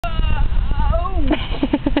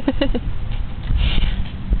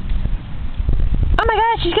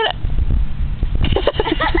She's gonna...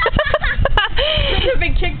 There's a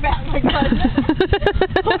big kickback, my God.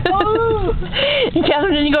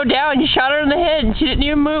 Catherine didn't go down. You shot her in the head and she didn't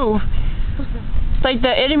even move. It's like the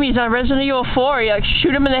enemies on Resident Evil 4. You like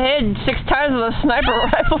shoot them in the head 6 times with a sniper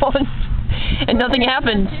rifle and nothing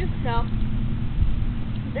happens. No.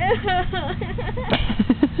 You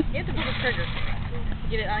have to pull the trigger to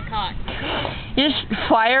get it uncocked. You just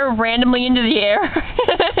fire randomly into the air.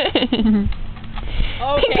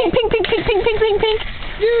 Okay. Ping, ping, ping, ping, ping, ping, ping, ping.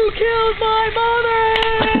 You killed my mother!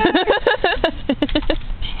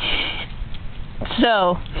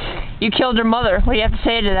 So, you killed her mother. What do you have to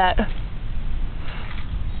say to that?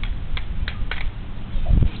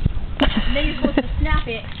 And then you're supposed to snap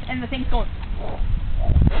it, and the thing's going.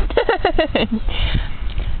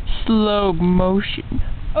 Slow motion.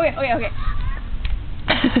 Okay.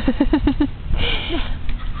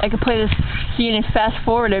 I could play this scene and fast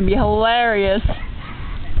forward. It'd be hilarious.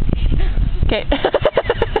 Okay.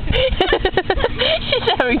 She's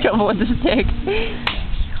having trouble with the stick.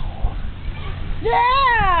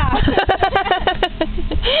 Yeah!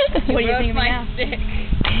 What do you think of me now? Stick.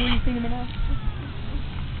 What do you think of me now?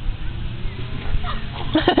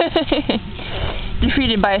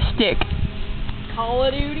 Defeated by a stick. Call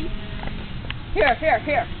of Duty? Here.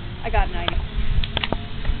 I got an idea.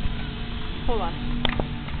 Hold on.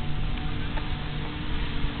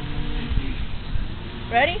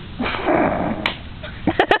 Ready?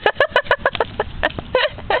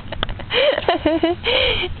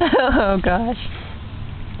 Oh gosh.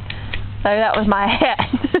 That was my hat.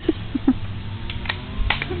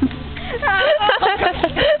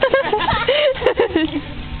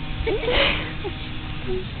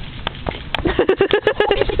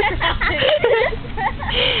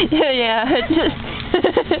 Yeah, just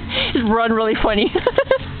run really funny.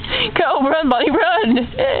 Go, run, buddy, run.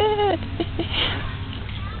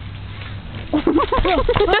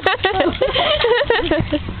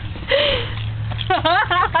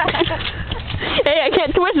 Hey, I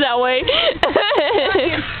can't twist that way.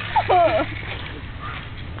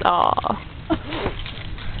 Aww.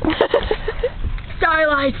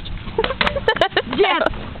 Stylized. Yes.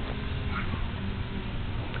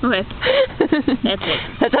 Okay. That's it.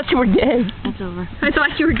 I thought you were dead. That's over. I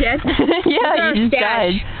thought you were dead. Yeah, you just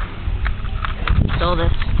died. We stole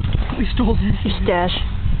this. We stole this. Your stash.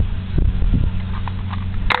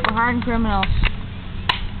 We're hardened criminals.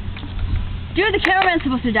 Dude, the cameraman's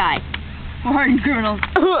supposed to die. We're hardened criminals.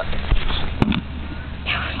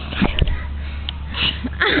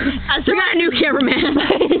 We got a new cameraman.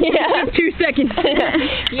 Yeah. 2 seconds.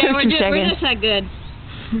 Yeah, we're 2 seconds. just that good.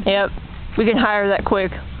 Yep. We can hire that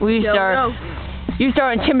quick. We used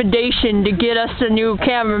our intimidation to get us a new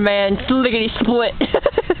cameraman. Slickety split.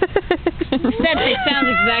 That sounds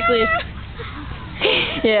exactly.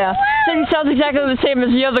 Yeah. He sounds exactly the same as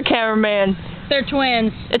the other cameraman. They're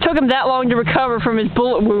twins. It took him that long to recover from his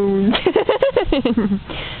bullet wound.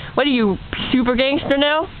 What are you, super gangster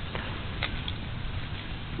now?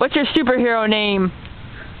 What's your superhero name?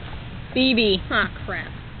 BB. Oh, crap.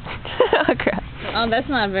 Oh, crap. Oh, that's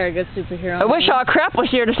not a very good superhero. I wish All Crap was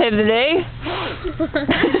here to save the day.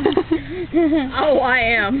 Oh, I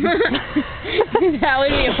am. That would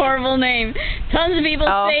be a horrible name. Tons of people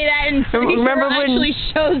say that and actually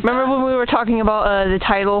shows Remember when we were talking about the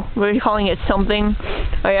title? We were calling it something.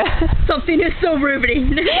 Oh, yeah. Something is so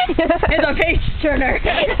riveting. It's a page turner.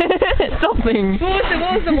 Something.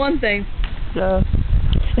 What was the one thing?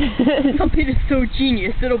 Something is so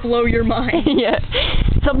genius, it'll blow your mind. Yeah.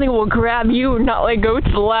 Something will grab you and not let go to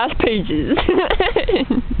the last pages.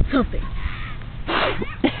 Something.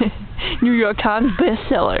 New York Times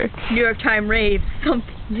bestseller. New York Times rave.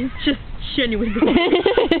 Something is just genuine.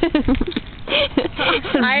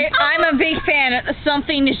 I'm a big fan.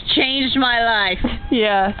 Something has changed my life.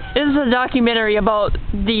 Yeah. This is a documentary about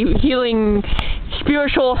the healing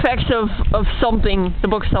spiritual effects of something. The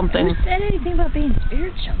book Something. Who said anything about being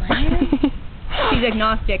spiritual, man? He's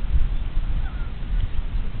agnostic.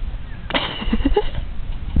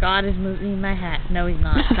 God is moving my hat. No, he's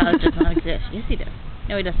not. God does not exist. Yes, he does.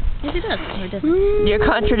 No, he doesn't. Yes, he does. No, he doesn't. You're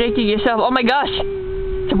contradicting yourself. Oh my gosh.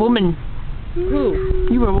 It's a woman. Who?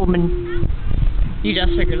 You were a woman. You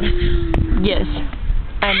just figured this. Yes.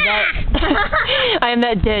 I am that. I am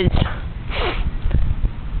that dead.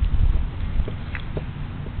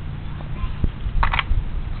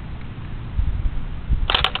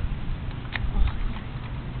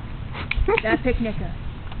 That picnicker.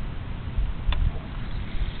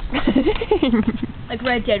 Like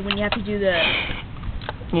Red Dead when you have to do the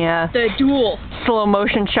duel. Slow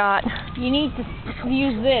motion shot. You need to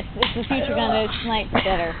use this. It's the future gun. It's night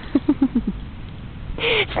better.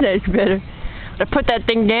 That's better. I put that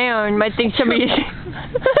thing down, might think somebody...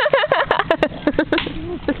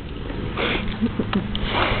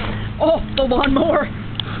 Oh, the lawnmower.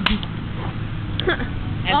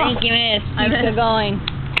 I think you missed. I'm still going.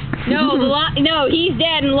 No, no, he's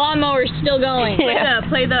dead and the lawnmower's still going. Yeah.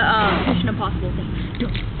 Play the Mission Impossible thing.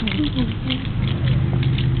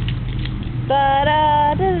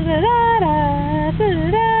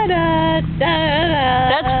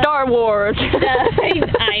 That's Star Wars. I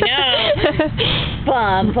know.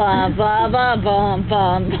 Bum bum bum bum bum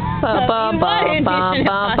bum. Bum bum bum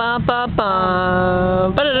bum bum bum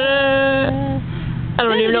bum. I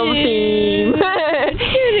don't even know the theme.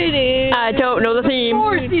 I don't know the theme.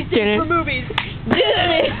 These things for movies.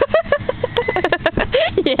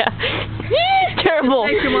 Yeah. Terrible.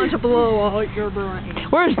 Makes you want to blow out your brain.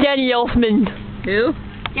 Where's Danny Elfman? Who?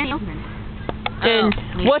 Danny Elfman. And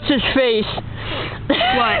what's his face?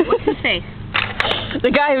 What? What's his face?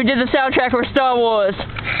 The guy who did the soundtrack for Star Wars.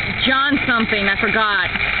 John something, I forgot.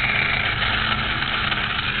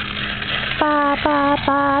 Ba ba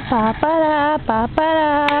ba ba ba da ba ba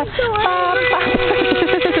da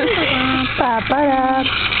ba ba da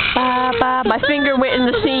ba ba. My finger went in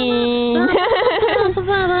the scene.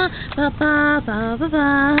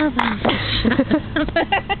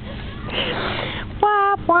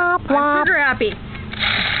 Wah wah wah. I'm trigger happy.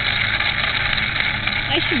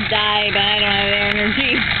 I should die, but I don't have the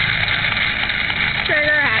energy.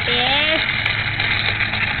 Trigger happy.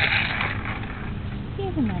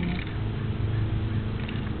 Give a moment.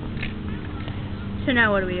 So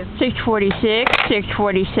now what do we do? 646,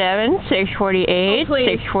 647, 648,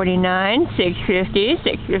 649, 650,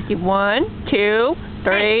 651, 2,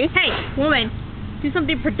 3. Hey, woman, do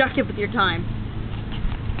something productive with your time.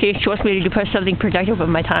 Okay, she wants me to do something productive with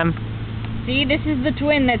my time. See, this is the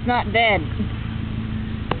twin that's not dead.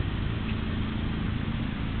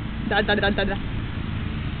 Da, da, da, da, da.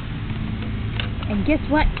 And guess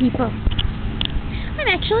what, people? I'm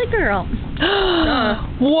actually a girl.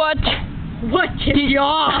 What? What?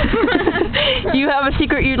 Yeah. Do you have a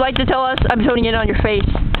secret you'd like to tell us? I'm zoning in on your face,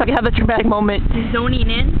 so I can have a dramatic moment. Zoning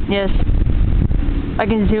in? Yes. I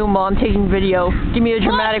can zoom while I'm taking video. Give me a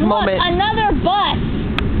dramatic moment. Another bus!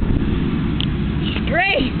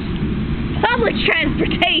 Great! Public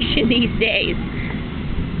transportation these days.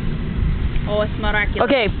 Oh, it's miraculous.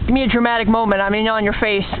 Okay, give me a dramatic moment. I'm in on your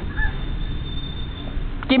face.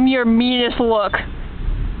 Give me your meanest look.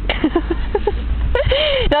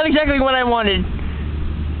 Not exactly what I wanted.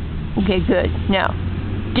 Okay, good. Now,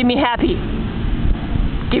 give me happy.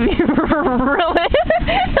 Give me really.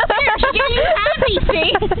 Give you happy,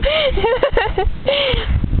 see?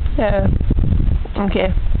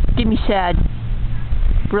 Okay. Give me sad.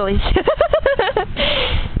 Really.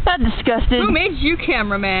 Not disgusted. Who made you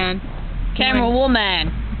cameraman? Camera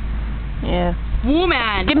woman. Yeah.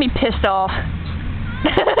 Woman. Give me pissed off.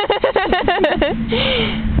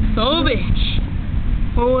 So bitch.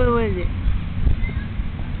 What was it?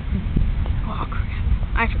 Oh crap.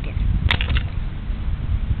 I forget.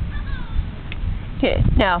 Okay,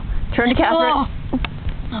 now turn to Catherine. Oh,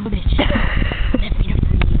 I'm a bitch. Let me breathe.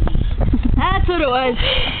 That's what it was.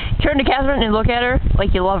 Turn to Catherine and look at her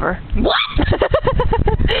like you love her. What?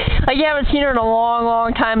 Like you haven't seen her in a long,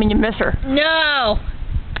 long time and you miss her. No.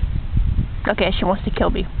 Okay, she wants to kill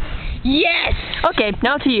me. Yes. Okay,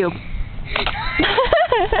 now to you.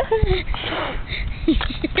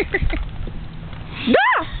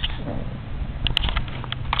 Ah!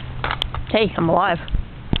 Hey, I'm alive.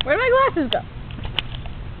 Where'd my glasses go?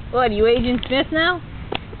 What, you Agent Smith now?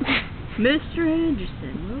 Mr.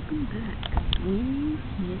 Anderson, welcome back. We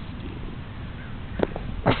missed you.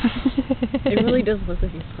 It really does look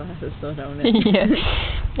like his glasses, though, don't it?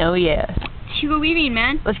 Yeah. Oh, yeah. Hugo, what do you mean,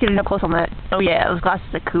 man? Let's get up close on that. Oh, yeah, those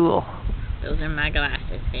glasses are cool. Those are my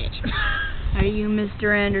glasses, bitch. Are you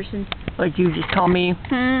Mr. Anderson? What'd you just call me?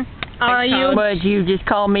 Are you? What'd you just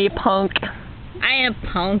call me, punk? I am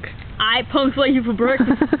punk. I punked like you for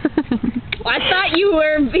breakfast. I thought you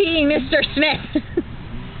were being Mr. Smith.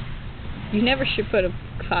 You never should put a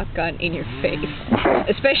cop gun in your face.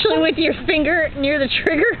 Especially with your finger near the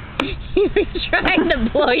trigger. You'd be trying to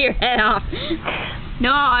blow your head off.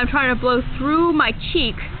 No, I'm trying to blow through my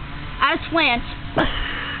cheek at a slant.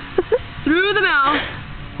 Through the mouth.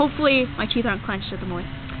 Hopefully my teeth aren't clenched at the moment.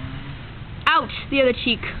 Out the other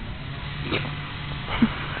cheek.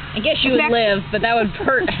 I guess you would live, but that would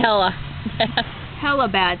hurt hella. Hella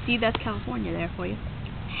bad. See, that's California there for you.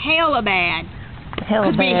 Hella bad. Hella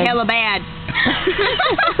Could be bad. hella bad.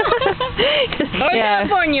 North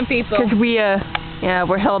California people. Because we're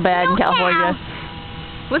hella bad in California.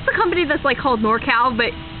 What's the company that's like called NorCal,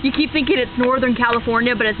 but You keep thinking it's Northern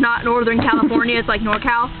California, but it's not Northern California. It's like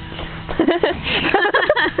NorCal.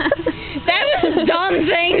 That was a dumb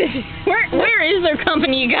thing. Where is their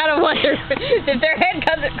company? You gotta wonder if their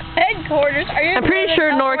headquarters are in. I'm pretty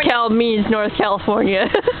sure NorCal means North California.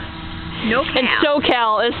 No And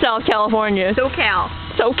SoCal is South California. SoCal.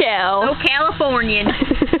 SoCal. So Californian.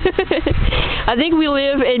 I think we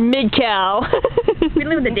live in Mid-Cal. We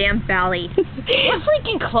live in the damn valley. What's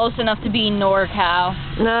freaking close enough to be NorCal?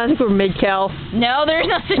 No, I think we're Mid-Cal. No, there's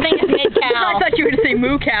no such thing as Mid-Cal. I thought you were going to say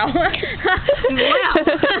Moo Cow. Wow.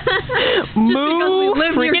 Moo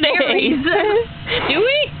live near freaking berries. Do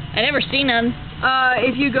we? I never seen none.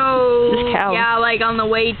 If you go, Just cows. yeah, like on the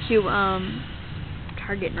way to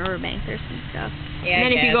Target and Riverbank, there's some stuff. Yeah, And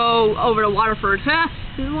then if you go over to Waterford,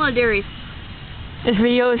 there's a lot of dairies. This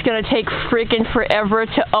video is gonna take freaking forever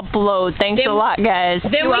to upload. Thanks a lot, guys.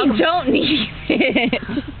 Then we don't need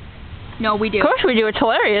it. No, we do. Of course we do. It's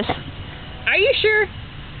hilarious. Are you sure?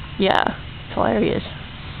 Yeah, it's hilarious.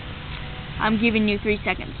 I'm giving you 3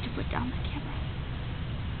 seconds to put down the camera.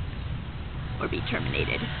 Or be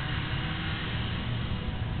terminated.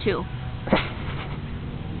 2.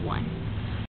 1.